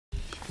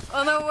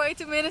on our way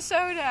to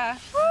Minnesota.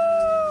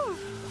 Woo!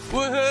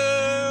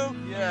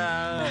 Woohoo!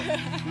 Yeah!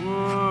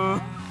 Woo!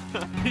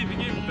 He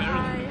became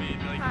better than me.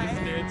 Like, he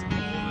stands all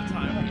the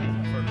time in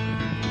front of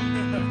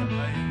me.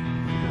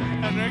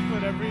 Henrik,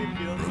 whatever he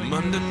feels like. From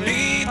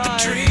underneath the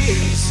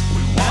trees,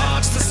 we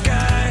watch the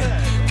sky,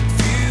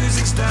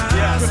 confusing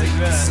stars,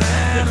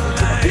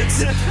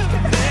 satellites.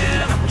 And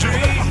then I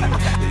dreamed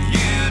that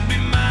you'd be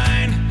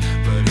mine,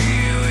 but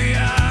here we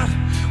are,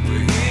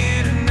 we're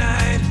here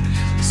tonight,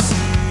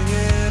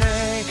 singing,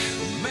 hey,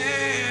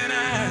 man,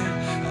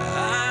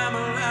 I'm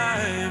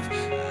alive,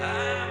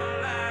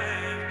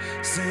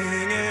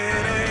 singing,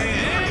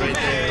 hey, Right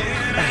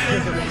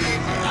there.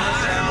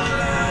 I'm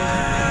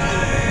alive.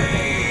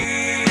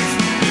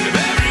 If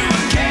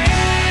everyone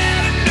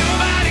cared and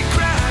nobody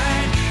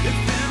cried, if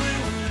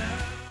everyone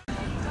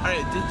loved.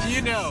 Alright, did you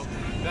know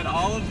that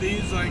all of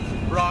these like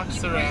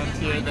rocks around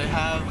here, they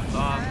have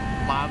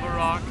lava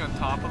rock on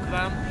top of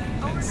them,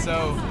 and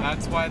so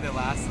that's why they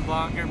lasted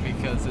longer,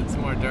 because it's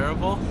more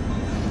durable?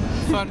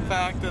 Fun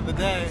fact of the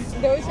day.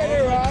 Those are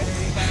the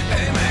rocks.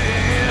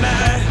 Amen,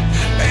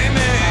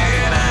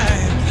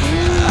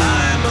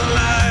 I'm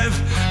alive.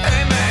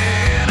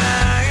 Amen,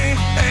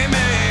 I'm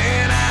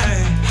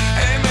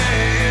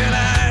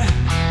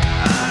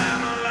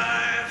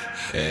alive.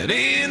 And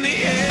in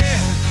the air,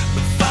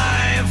 the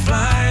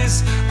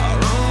fireflies are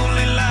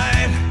only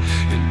light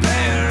in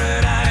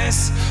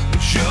paradise. We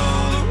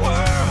show the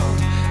world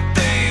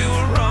they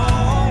were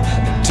wrong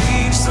and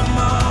teach them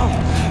all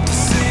to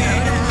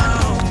sing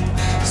along.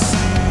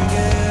 Sing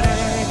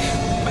it,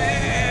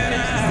 amen,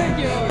 I'm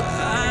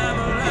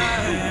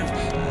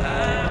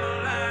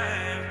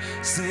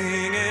alive,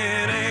 sing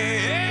it,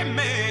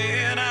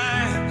 amen, I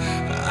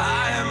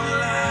am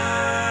alive.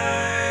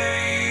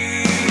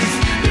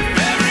 If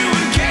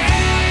everyone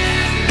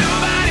cared,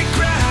 nobody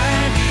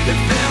cried. If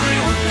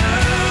everyone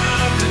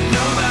loved and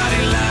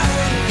nobody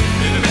lied.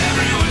 If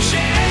everyone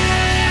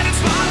shared and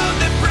swallowed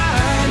their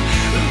pride,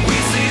 then we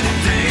see the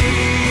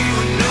day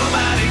when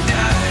nobody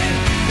died.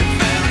 If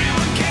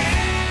everyone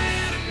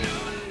cared and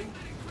nobody.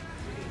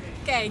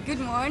 Okay,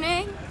 good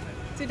morning.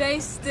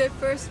 Today's the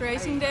first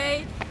racing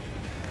day.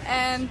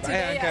 And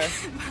today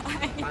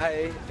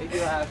Hi, thank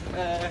you.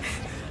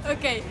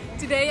 Okay,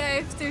 today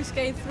I have to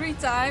skate 3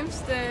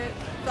 times, the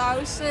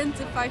 1000,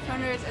 the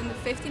 500 and the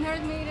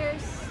 1500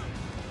 meters.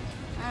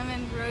 I'm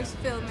in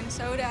Roseville,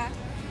 Minnesota.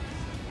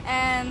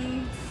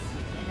 And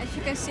as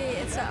you can see,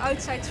 it's an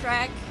outside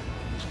track.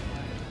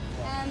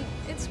 And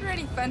it's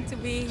really fun to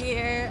be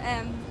here,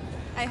 and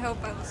I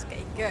hope I will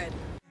skate good.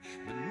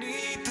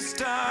 Beneath the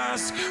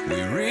stars,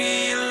 we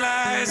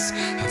realize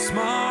how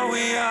small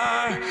we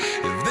are.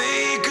 If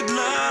they could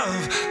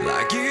love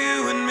like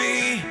you and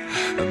me,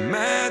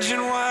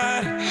 imagine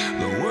what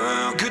the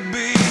world could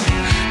be.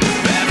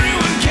 If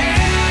everyone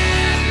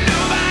cared,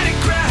 nobody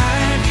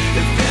cried.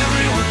 If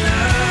everyone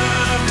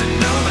loved and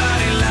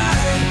nobody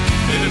lied.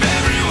 If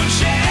everyone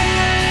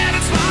shared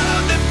and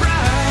swallowed their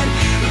pride,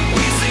 then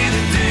we see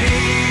the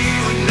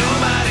day when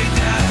nobody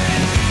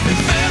died.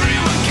 If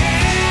everyone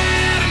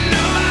cared and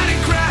nobody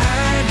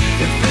cried.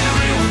 If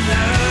everyone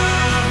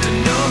loved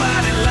and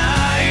nobody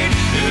lied.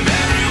 If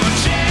everyone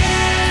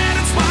shared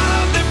and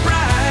swallowed their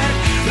pride,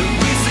 then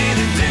we see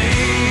the day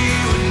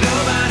when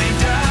nobody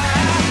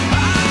died.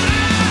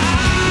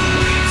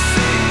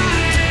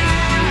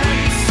 We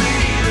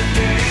see the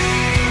day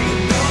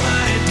when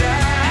nobody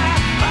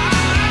died.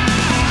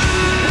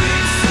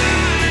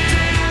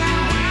 We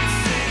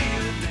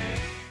see the day.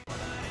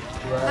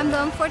 I'm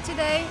done for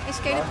today. I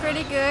skated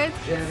pretty good.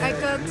 I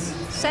got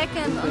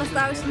 2nd on the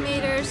 1000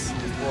 meters,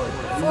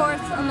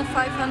 4th on the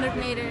 500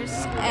 meters,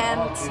 and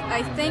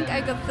I think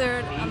I got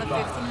 3rd on the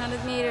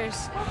 1500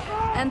 meters.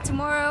 And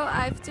tomorrow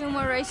I have 2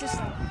 more races,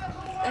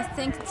 I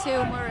think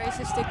 2 more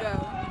races to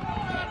go.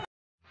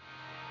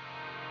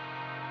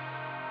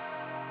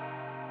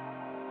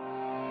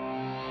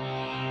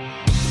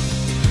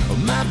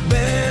 My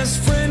best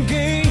friend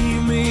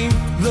gave me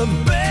the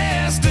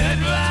best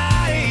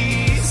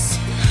advice.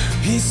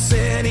 He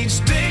said each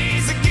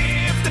day's a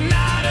gift and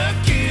not a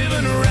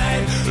given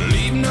right.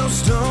 Leave no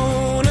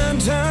stone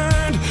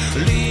unturned,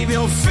 leave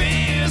your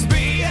fears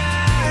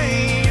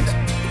behind,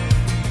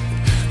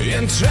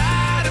 and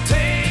try to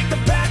take the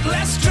path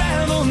less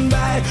traveled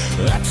by.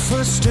 That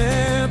first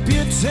step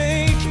you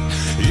take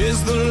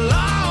is the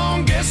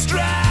longest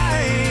ride.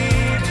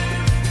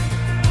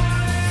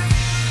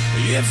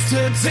 If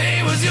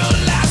today was your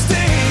last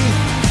day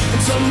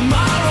and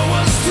tomorrow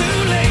was too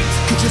late,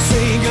 could you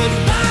say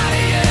goodbye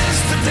to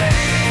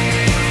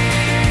yesterday?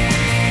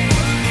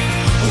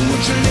 Or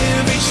would you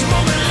live each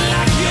moment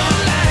like your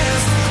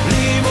last?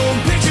 Leave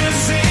old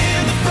pictures in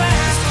the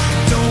past.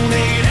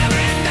 Donate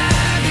every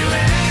dime you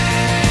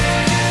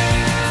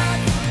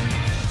have.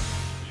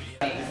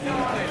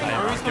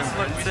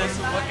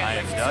 I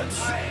am Dutch.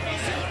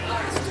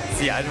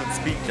 See, I don't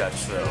speak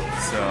Dutch though,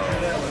 so.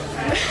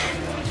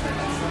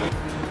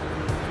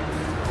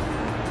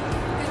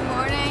 Good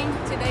morning.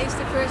 Today's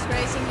the first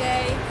racing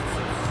day.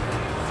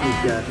 We've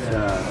And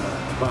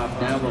got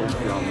Bob Neville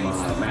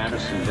from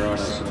Madison brought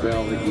us a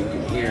bell that you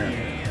can hear.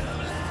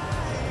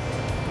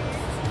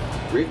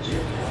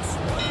 Richard.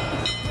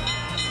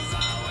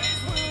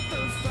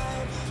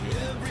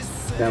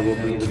 That will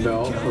be the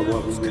bell for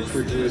what we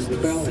refer to as the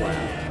bell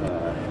lap.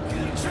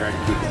 Try to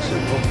keep it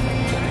simple.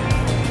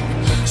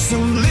 So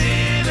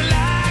little